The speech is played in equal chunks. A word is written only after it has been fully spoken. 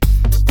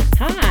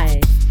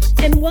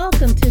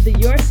welcome to the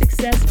Your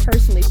Success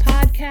Personally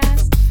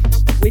podcast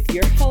with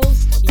your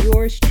host,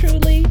 yours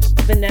truly,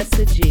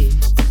 Vanessa G,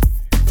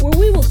 where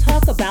we will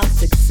talk about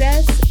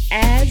success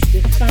as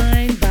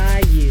defined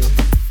by you.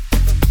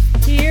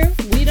 Here,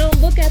 we don't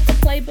look at the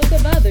playbook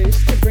of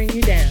others to bring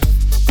you down.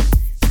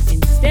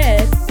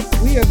 Instead,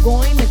 we are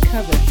going to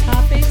cover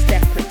topics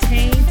that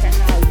pertain to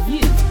how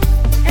you,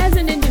 as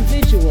an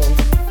individual,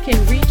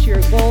 can reach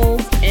your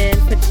goals and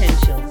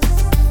potentials.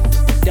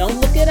 Don't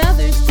look at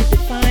others to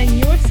define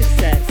your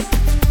success.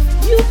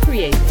 You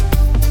create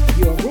it.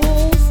 Your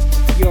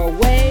rules, your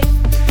way,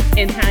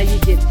 and how you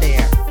get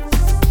there.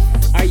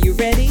 Are you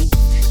ready?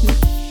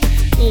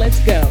 Let's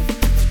go.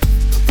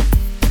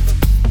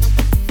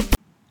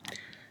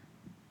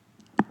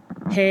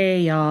 Hey,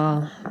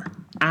 y'all.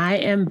 I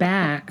am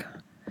back.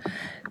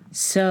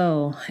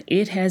 So,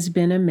 it has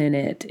been a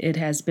minute.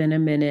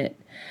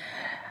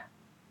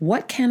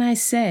 What can I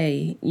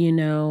say?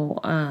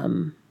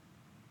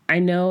 I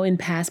know in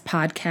past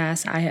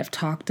podcasts I have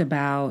talked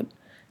about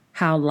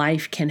how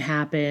life can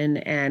happen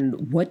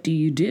and what do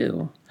you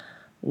do?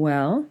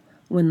 Well,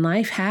 when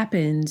life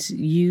happens,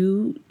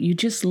 you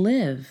just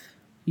live.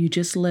 You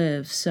just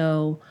live.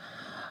 So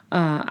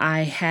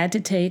I had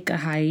to take a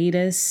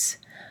hiatus.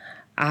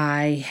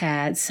 I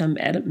had some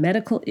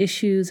medical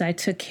issues I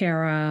took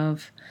care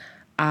of.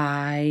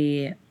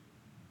 I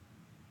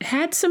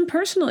had some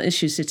personal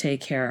issues to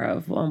take care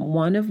of,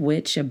 one of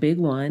which, a big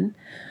one,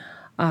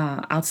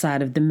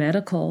 outside of the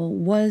medical,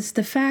 was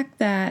the fact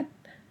that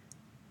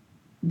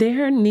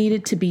there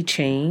needed to be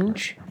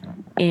change,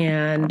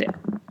 and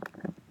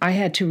I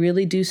had to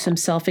really do some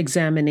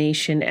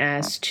self-examination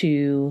as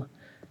to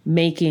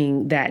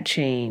making that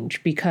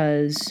change,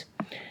 because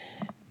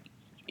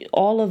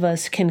all of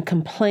us can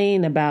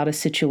complain about a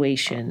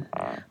situation,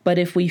 but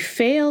if we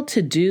fail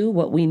to do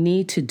what we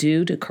need to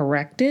do to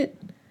correct it,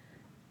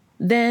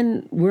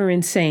 then we're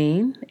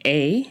insane,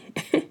 A,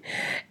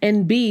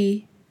 and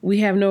B, we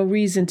have no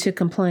reason to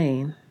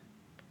complain.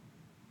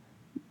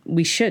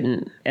 We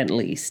shouldn't, at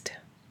least.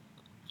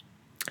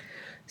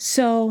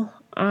 So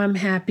I'm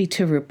happy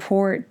to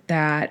report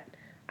that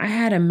I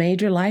had a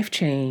major life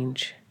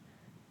change.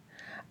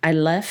 I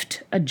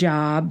left a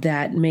job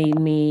that made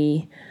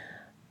me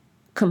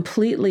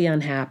completely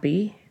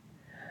unhappy,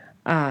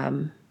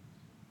 and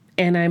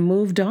I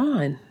moved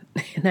on.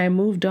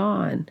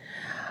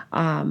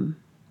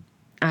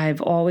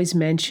 I've always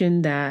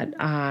mentioned that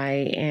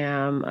I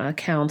am a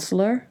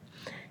counselor,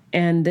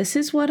 and this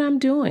is what I'm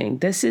doing.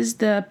 This is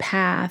the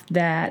path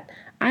that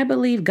I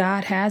believe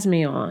God has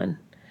me on.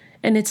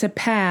 And it's a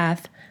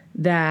path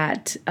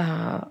that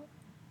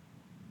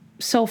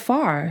so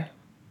far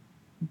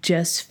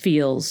just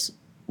feels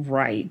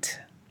right.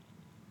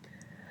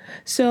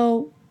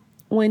 So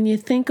when you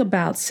think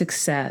about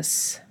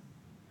success,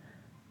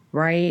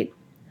 right,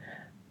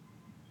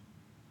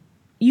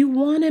 you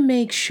want to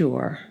make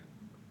sure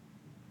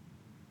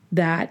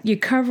that you're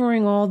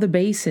covering all the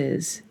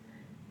bases.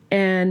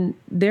 And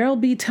there'll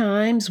be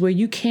times where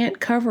you can't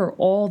cover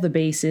all the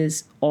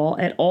bases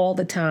all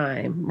the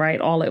time, right?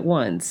 All at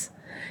once.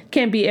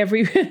 Can't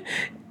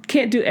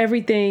do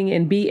everything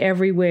and be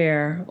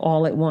everywhere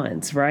all at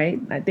once, right?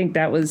 I think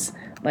that was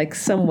like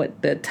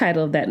somewhat the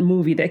title of that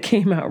movie that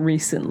came out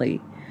recently.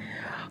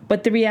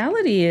 But the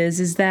reality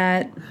is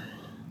that,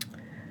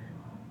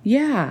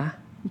 yeah,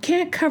 you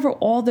can't cover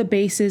all the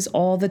bases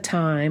all the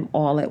time,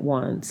 all at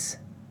once.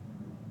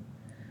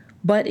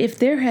 But if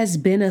there has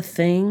been a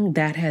thing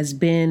that has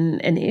been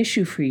an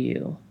issue for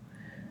you,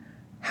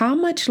 how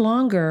much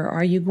longer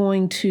are you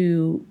going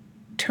to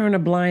turn a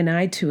blind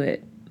eye to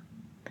it?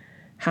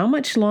 How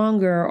much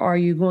longer are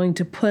you going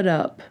to put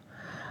up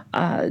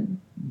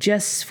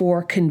just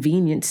for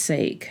convenience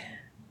sake?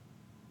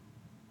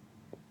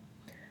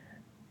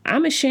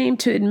 I'm ashamed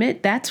to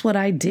admit that's what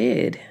I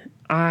did.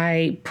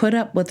 I put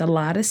up with a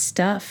lot of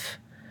stuff,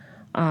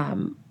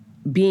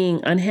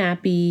 being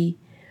unhappy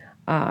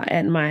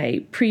at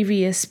my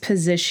previous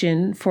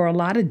position for a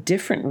lot of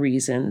different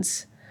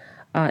reasons.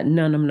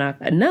 None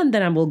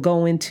that I will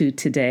go into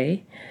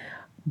today.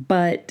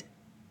 But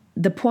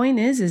the point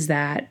is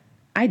that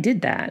I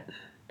did that.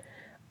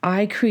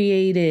 I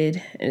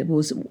created,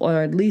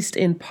 or at least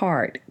in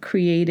part,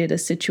 created a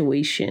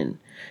situation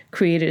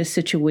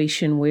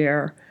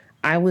where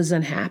I was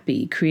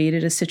unhappy,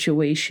 created a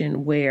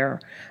situation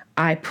where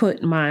I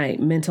put my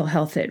mental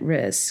health at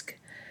risk.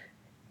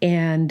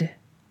 And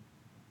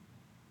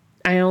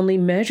I only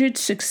measured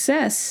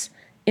success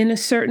in a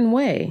certain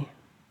way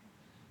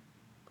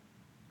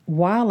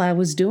while I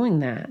was doing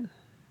that.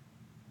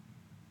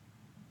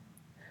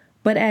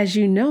 But as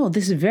you know,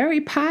 this very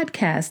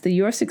podcast, the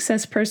Your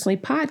Success Personally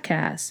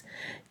podcast,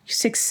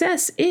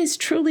 success is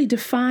truly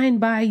defined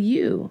by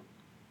you.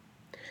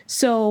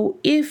 So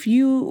if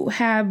you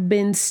have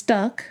been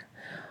stuck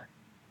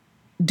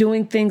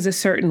doing things a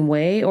certain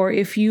way, or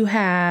if you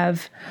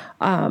have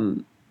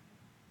had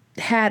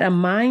a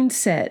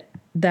mindset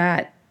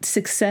that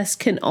success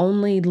can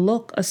only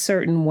look a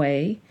certain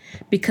way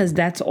because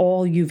that's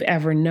all you've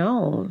ever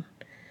known,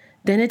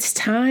 then it's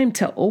time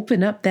to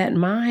open up that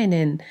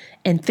mind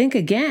and think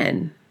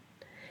again.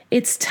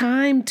 It's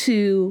time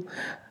to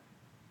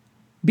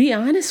be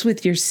honest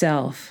with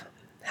yourself.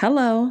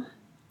 Hello.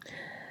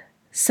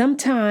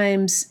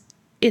 Sometimes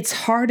it's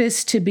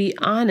hardest to be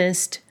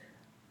honest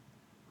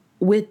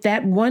with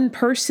that one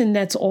person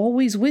that's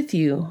always with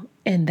you,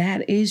 and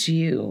that is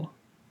you.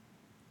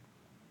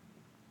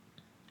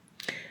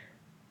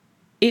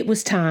 It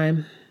was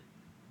time.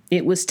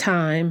 It was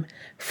time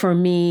for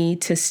me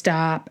to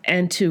stop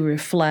and to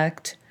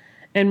reflect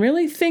and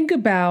really think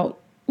about,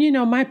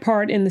 my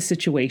part in the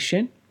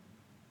situation.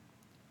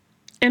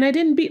 And I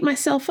didn't beat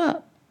myself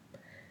up.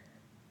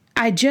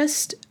 I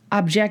just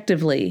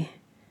objectively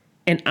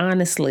and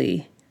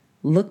honestly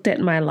looked at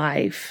my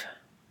life,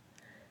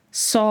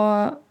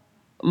 saw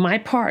my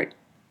part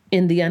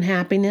in the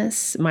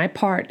unhappiness, my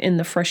part in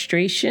the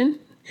frustration,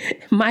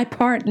 my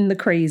part in the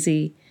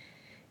crazy,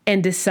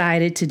 and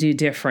decided to do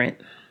different.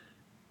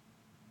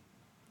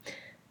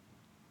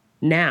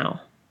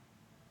 Now,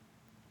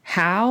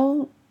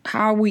 how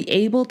are we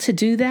able to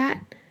do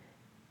that?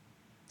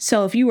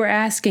 So if you were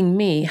asking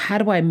me, how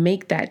do I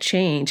make that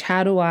change?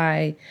 How do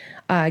I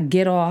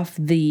get off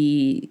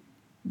the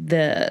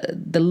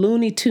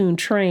Looney Tune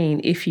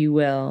train, if you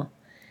will,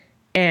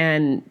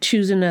 and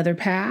choose another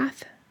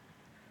path?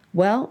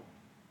 Well,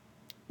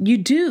 you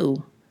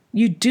do.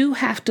 You do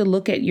have to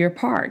look at your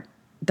part,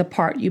 the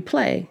part you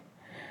play.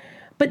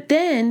 But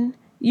then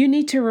you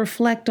need to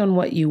reflect on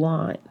what you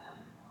want.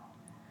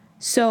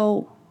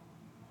 So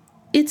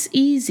it's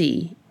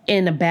easy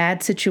in a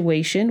bad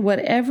situation,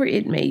 whatever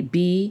it may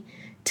be,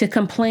 to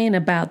complain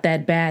about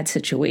that bad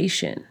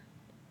situation.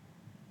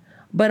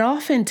 But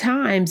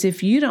oftentimes,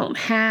 if you don't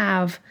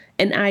have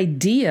an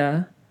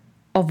idea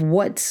of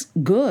what's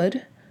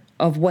good,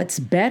 of what's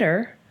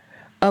better,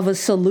 of a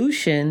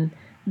solution,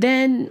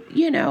 then,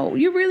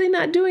 you're really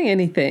not doing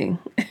anything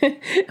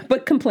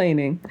but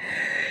complaining.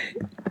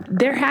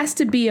 There has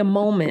to be a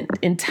moment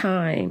in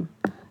time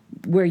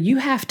where you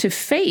have to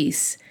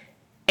face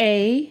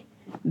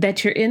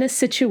that you're in a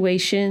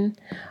situation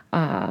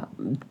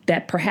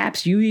that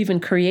perhaps you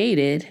even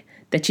created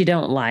that you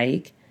don't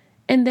like.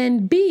 And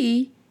then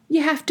B,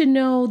 you have to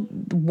know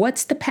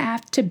what's the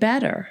path to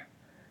better.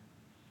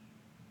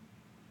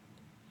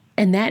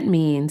 And that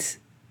means,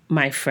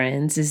 my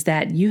friends, is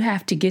that you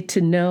have to get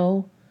to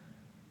know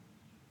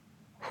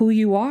who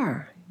you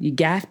are. You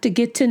have to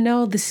get to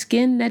know the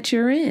skin that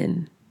you're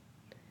in.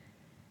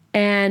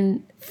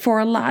 And for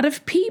a lot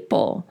of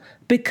people,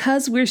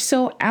 because we're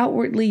so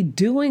outwardly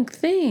doing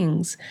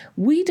things,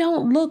 we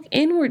don't look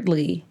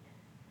inwardly.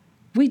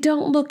 We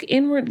don't look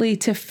inwardly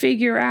to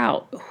figure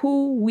out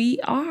who we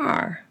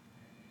are.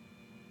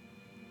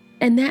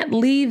 And that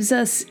leaves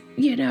us,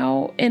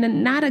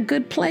 in not a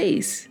good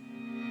place.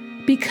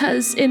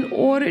 Because in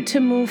order to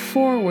move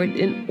forward,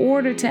 in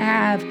order to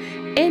have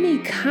any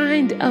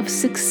kind of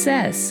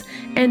success,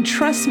 and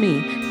trust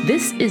me,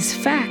 this is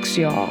facts,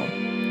 y'all.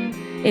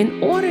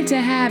 In order to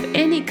have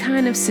any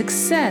kind of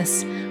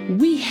success,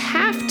 we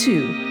have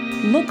to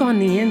look on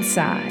the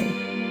inside.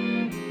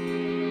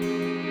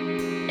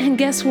 And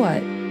guess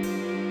what?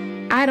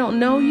 I don't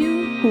know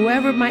you,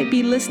 whoever might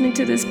be listening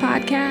to this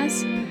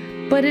podcast,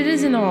 but it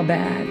isn't all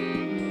bad.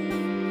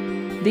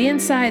 The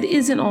inside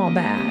isn't all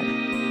bad.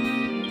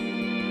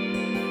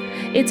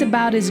 It's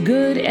about as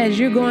good as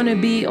you're going to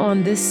be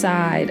on this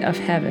side of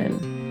heaven,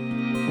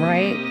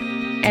 right?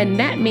 And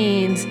that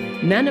means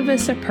none of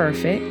us are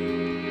perfect.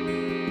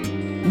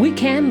 We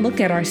can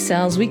look at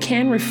ourselves, we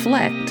can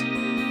reflect,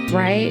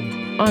 right,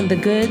 on the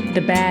good,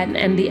 the bad,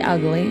 and the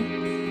ugly,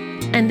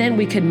 and then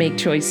we could make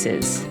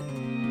choices.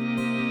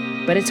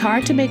 But it's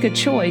hard to make a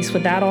choice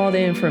without all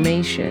the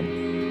information.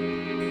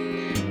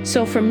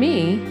 So for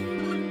me,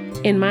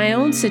 in my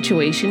own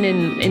situation,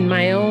 in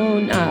my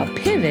own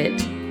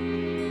pivot,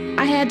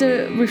 I had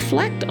to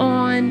reflect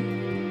on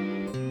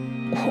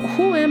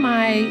who am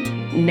I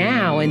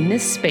now in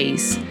this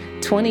space,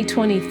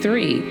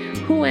 2023?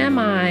 Who am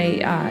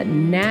I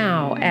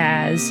now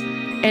as,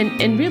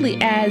 and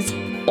really as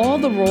all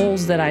the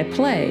roles that I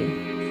play,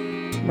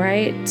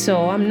 right?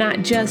 So I'm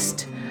not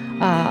just,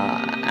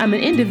 I'm an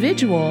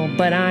individual,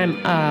 but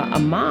I'm a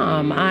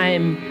mom,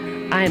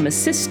 I'm a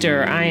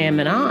sister, I am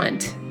an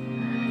aunt,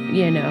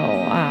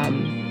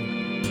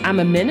 I'm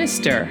a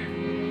minister,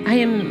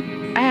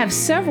 I have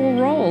several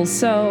roles.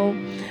 So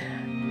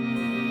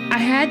I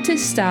had to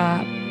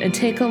stop and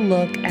take a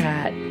look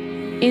at,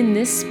 in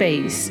this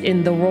space,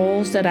 in the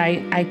roles that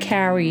I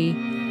carry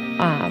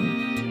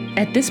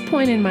at this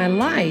point in my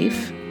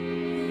life,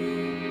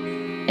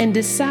 and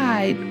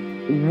decide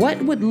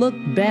what would look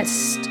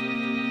best,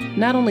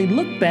 not only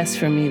look best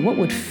for me, what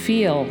would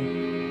feel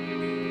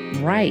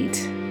right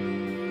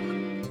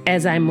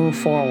as I move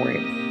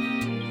forward.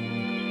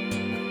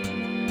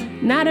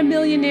 Not a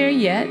millionaire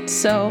yet,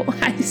 so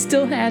I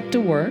still had to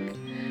work.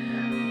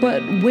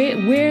 But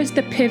where's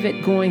the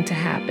pivot going to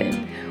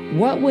happen?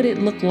 What would it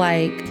look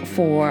like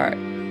for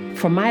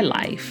my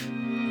life,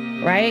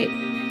 right?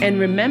 And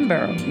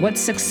remember, what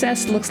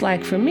success looks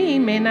like for me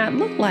may not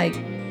look like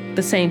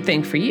the same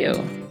thing for you.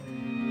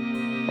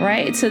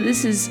 right? So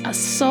this is a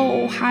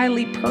so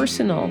highly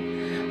personal,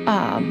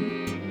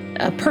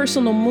 a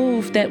personal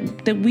move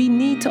that we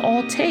need to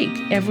all take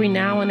every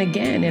now and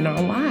again in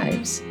our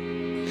lives.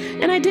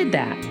 And I did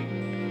that.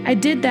 I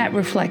did that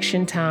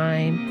reflection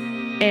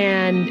time.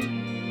 And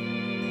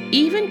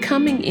even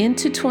coming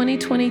into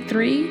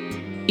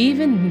 2023,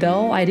 even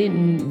though I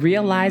didn't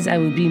realize I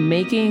would be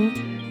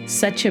making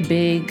such a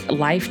big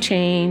life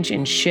change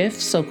and shift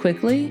so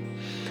quickly,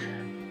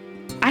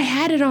 I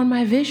had it on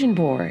my vision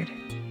board.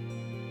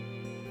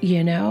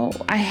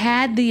 I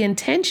had the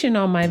intention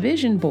on my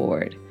vision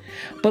board.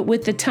 But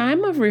with the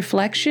time of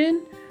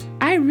reflection,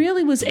 I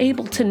really was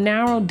able to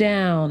narrow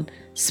down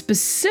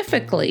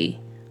specifically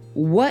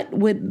what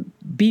would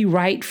be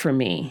right for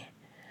me,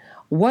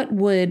 what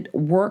would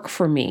work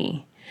for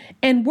me,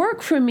 and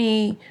work for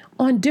me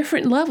on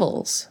different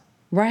levels,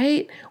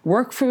 right?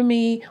 Work for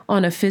me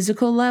on a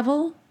physical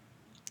level,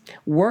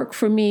 work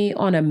for me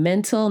on a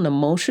mental and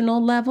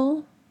emotional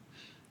level.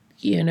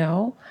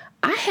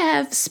 I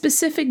have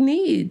specific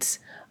needs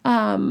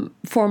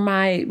for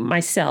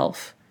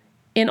myself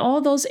in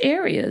all those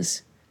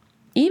areas,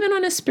 even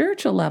on a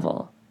spiritual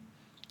level,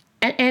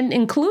 and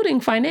including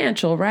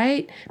financial,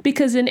 right?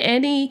 Because in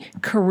any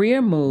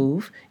career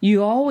move,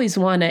 you always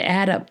want to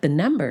add up the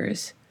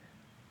numbers.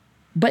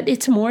 But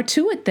it's more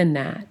to it than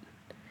that.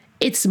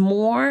 It's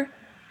more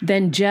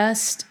than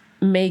just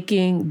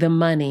making the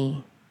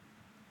money.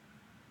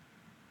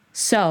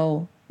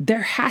 So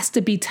there has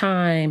to be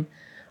time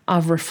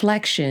of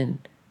reflection.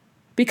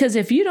 Because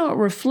if you don't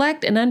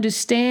reflect and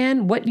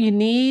understand what you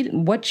need,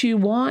 what you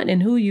want,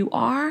 and who you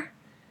are,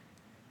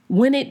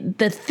 when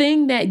the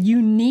thing that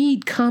you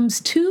need comes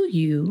to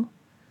you,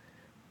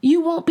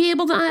 you won't be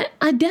able to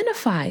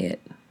identify it.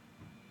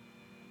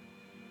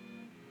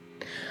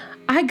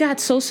 I got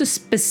so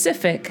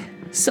specific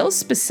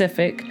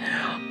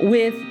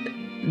with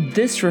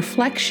this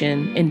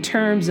reflection in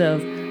terms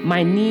of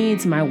my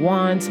needs, my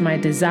wants, my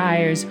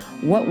desires,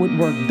 what would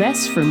work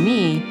best for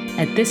me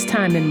at this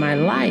time in my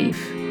life.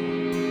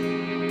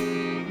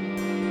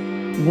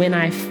 When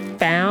I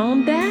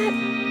found that,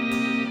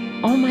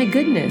 oh my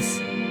goodness,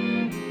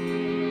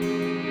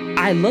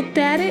 I looked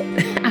at it,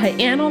 I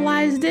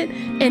analyzed it,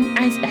 and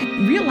I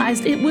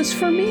realized it was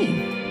for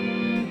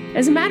me.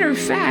 As a matter of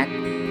fact,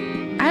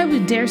 I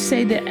would dare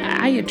say that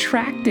I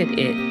attracted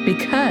it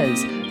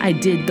because I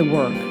did the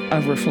work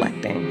of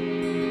reflecting.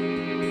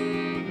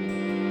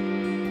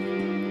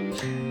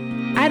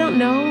 I don't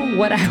know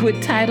what I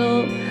would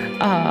title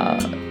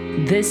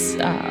this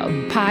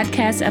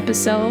podcast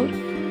episode.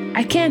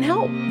 I can't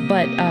help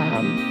but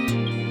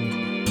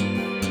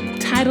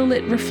title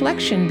it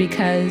Reflection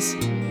because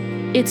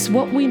it's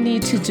what we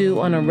need to do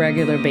on a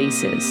regular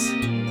basis.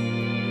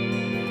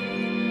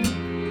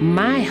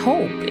 My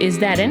hope is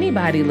that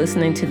anybody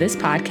listening to this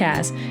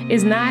podcast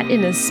is not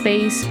in a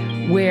space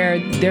where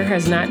there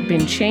has not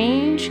been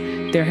change,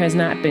 there has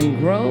not been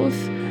growth,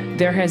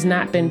 there has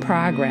not been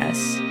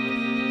progress.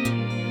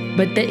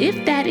 But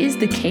if that is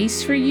the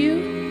case for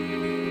you,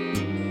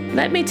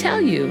 let me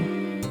tell you,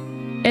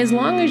 as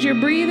long as you're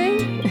breathing,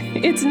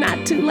 it's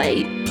not too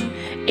late.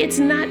 It's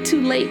not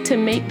too late to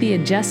make the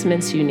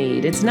adjustments you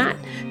need. It's not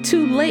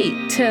too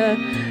late to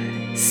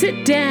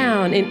sit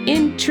down and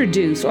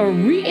introduce or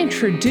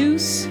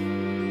reintroduce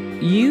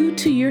you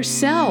to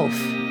yourself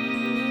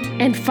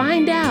and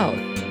find out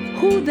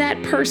who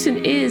that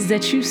person is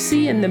that you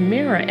see in the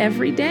mirror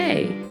every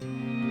day.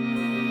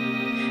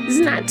 It's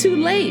not too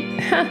late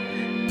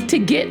to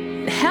get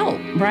help,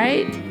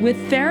 right? With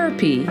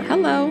therapy.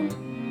 Hello.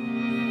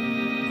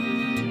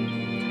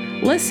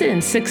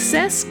 Listen,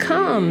 success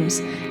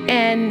comes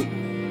and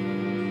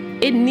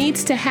it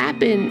needs to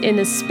happen in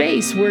a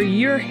space where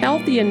you're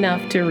healthy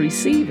enough to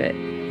receive it.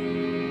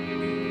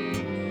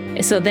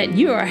 So that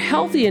you are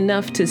healthy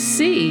enough to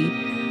see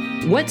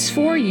what's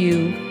for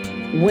you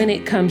when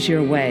it comes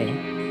your way.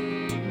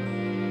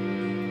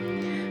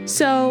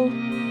 So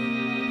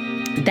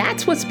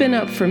that's what's been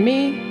up for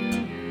me.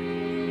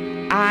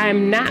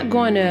 I'm not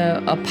going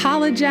to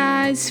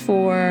apologize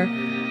for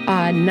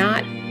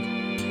not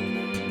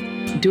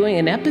doing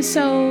an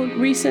episode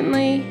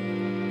recently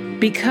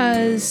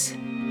because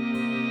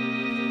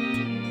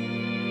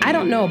I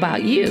don't know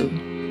about you.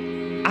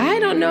 I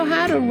don't know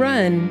how to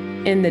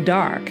run in the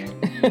dark.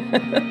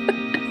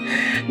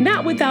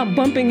 Not without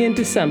bumping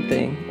into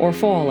something or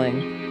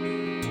falling.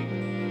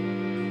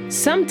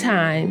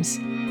 Sometimes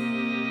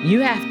you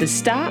have to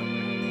stop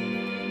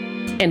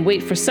and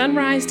wait for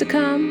sunrise to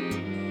come.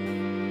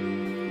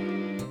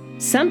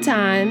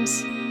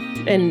 Sometimes,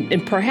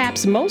 and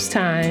perhaps most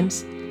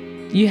times,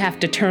 you have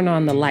to turn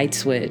on the light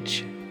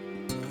switch.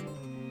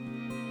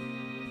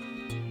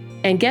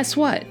 And guess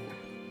what?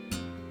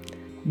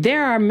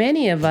 There are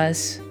many of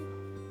us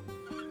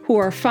who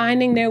are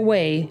finding their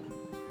way,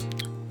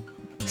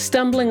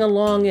 stumbling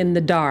along in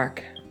the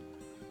dark,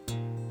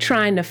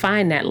 trying to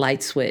find that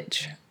light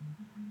switch.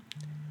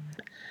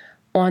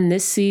 On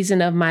this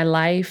season of my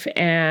life,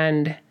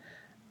 and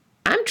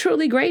I'm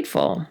truly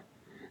grateful.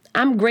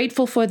 I'm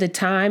grateful for the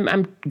time.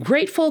 I'm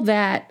grateful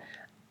that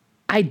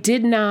I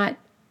did not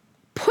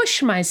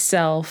push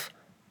myself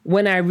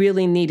when I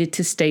really needed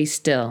to stay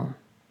still.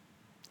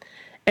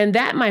 And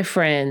that, my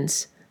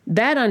friends,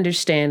 that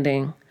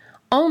understanding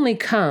only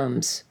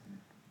comes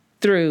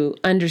through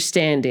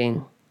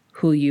understanding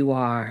who you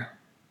are.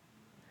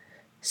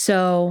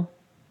 So,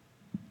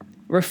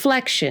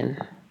 reflection.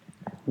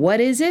 What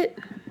is it?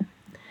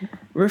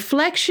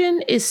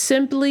 Reflection is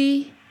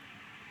simply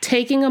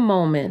taking a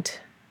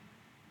moment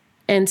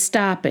and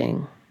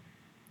stopping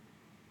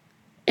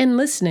and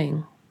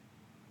listening.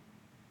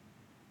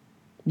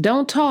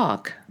 Don't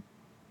talk.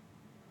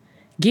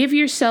 Give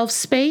yourself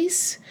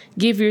space,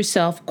 give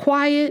yourself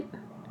quiet,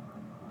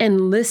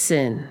 and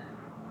listen.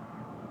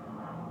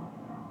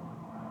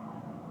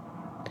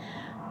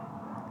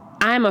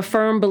 I'm a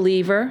firm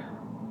believer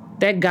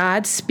that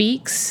God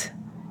speaks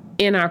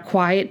in our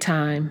quiet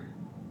time.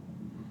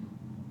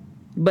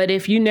 But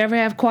if you never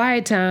have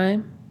quiet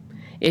time,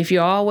 if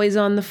you're always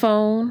on the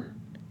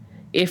phone,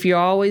 if you're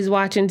always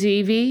watching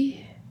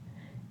TV,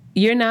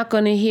 you're not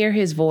going to hear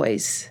his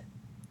voice.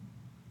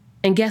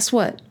 And guess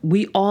what?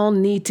 We all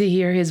need to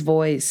hear his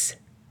voice.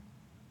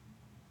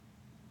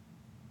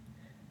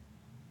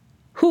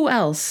 Who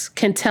else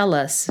can tell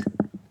us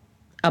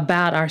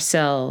about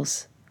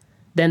ourselves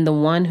than the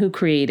one who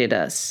created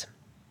us?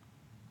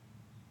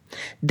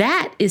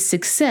 That is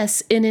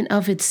success in and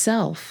of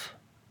itself.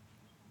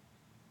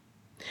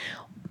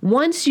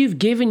 Once you've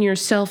given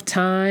yourself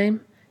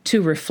time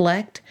to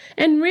reflect,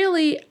 and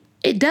really,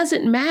 it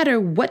doesn't matter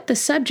what the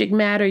subject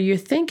matter you're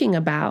thinking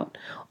about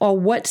or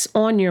what's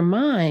on your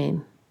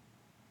mind.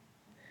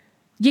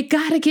 You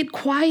gotta get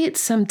quiet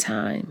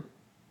sometime.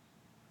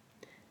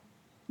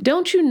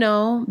 Don't you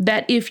know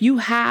that if you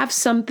have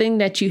something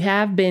that you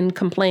have been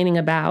complaining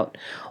about,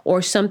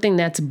 or something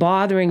that's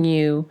bothering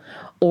you,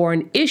 or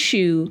an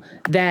issue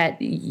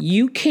that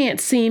you can't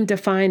seem to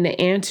find the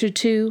answer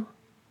to,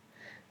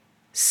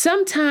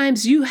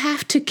 sometimes you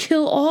have to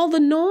kill all the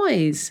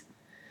noise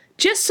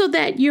just so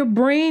that your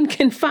brain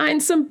can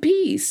find some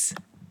peace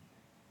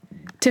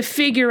to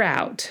figure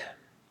out.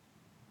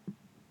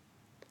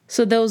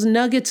 So those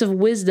nuggets of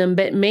wisdom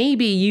that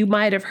maybe you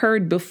might have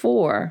heard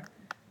before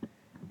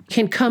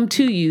can come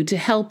to you to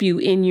help you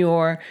in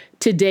your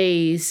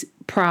today's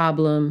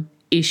problem,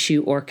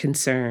 issue, or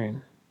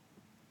concern.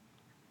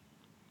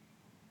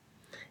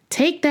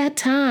 Take that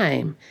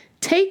time.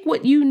 Take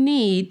what you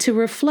need to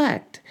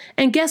reflect.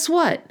 And guess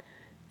what?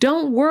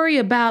 Don't worry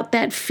about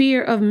that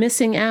fear of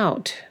missing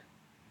out.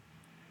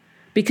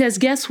 Because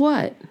guess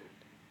what?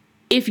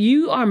 If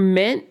you are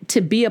meant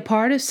to be a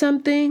part of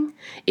something,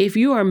 if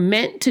you are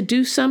meant to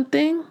do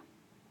something,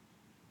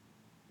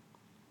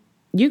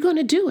 you're going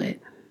to do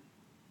it.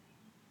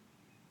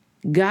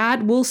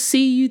 God will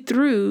see you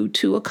through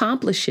to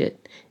accomplish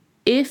it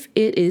if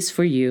it is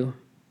for you.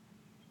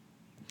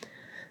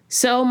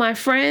 So, my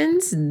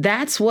friends,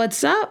 that's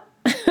what's up.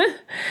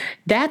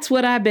 That's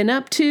what I've been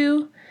up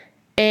to.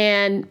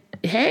 And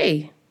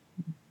hey,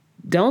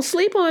 don't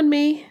sleep on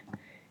me.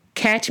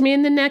 Catch me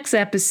in the next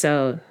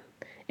episode.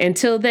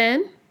 Until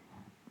then,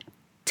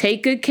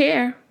 take good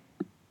care.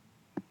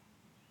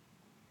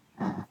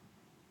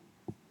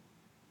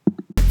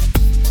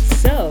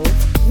 So,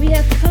 we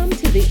have come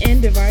to the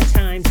end of our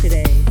time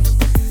today.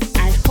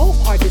 I hope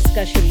our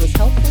discussion was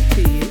helpful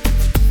to you.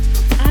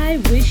 I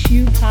wish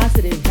you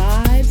positive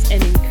vibes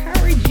and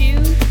encourage you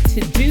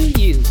to do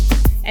you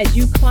as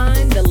you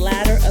climb the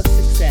ladder of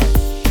success.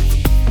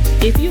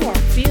 If you are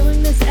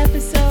feeling this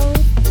episode,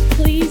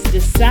 please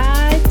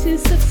decide to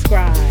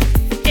subscribe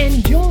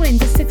and join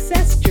the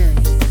success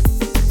journey.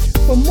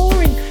 For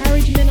more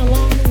encouragement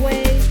along the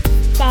way,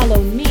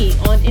 follow me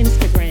on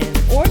Instagram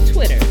or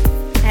Twitter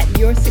at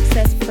Your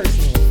Success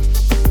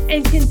Personally,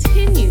 and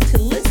continue to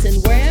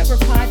listen wherever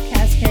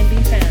podcasts can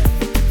be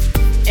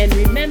found. And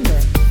remember,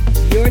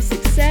 your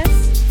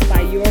success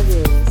by your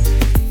rules.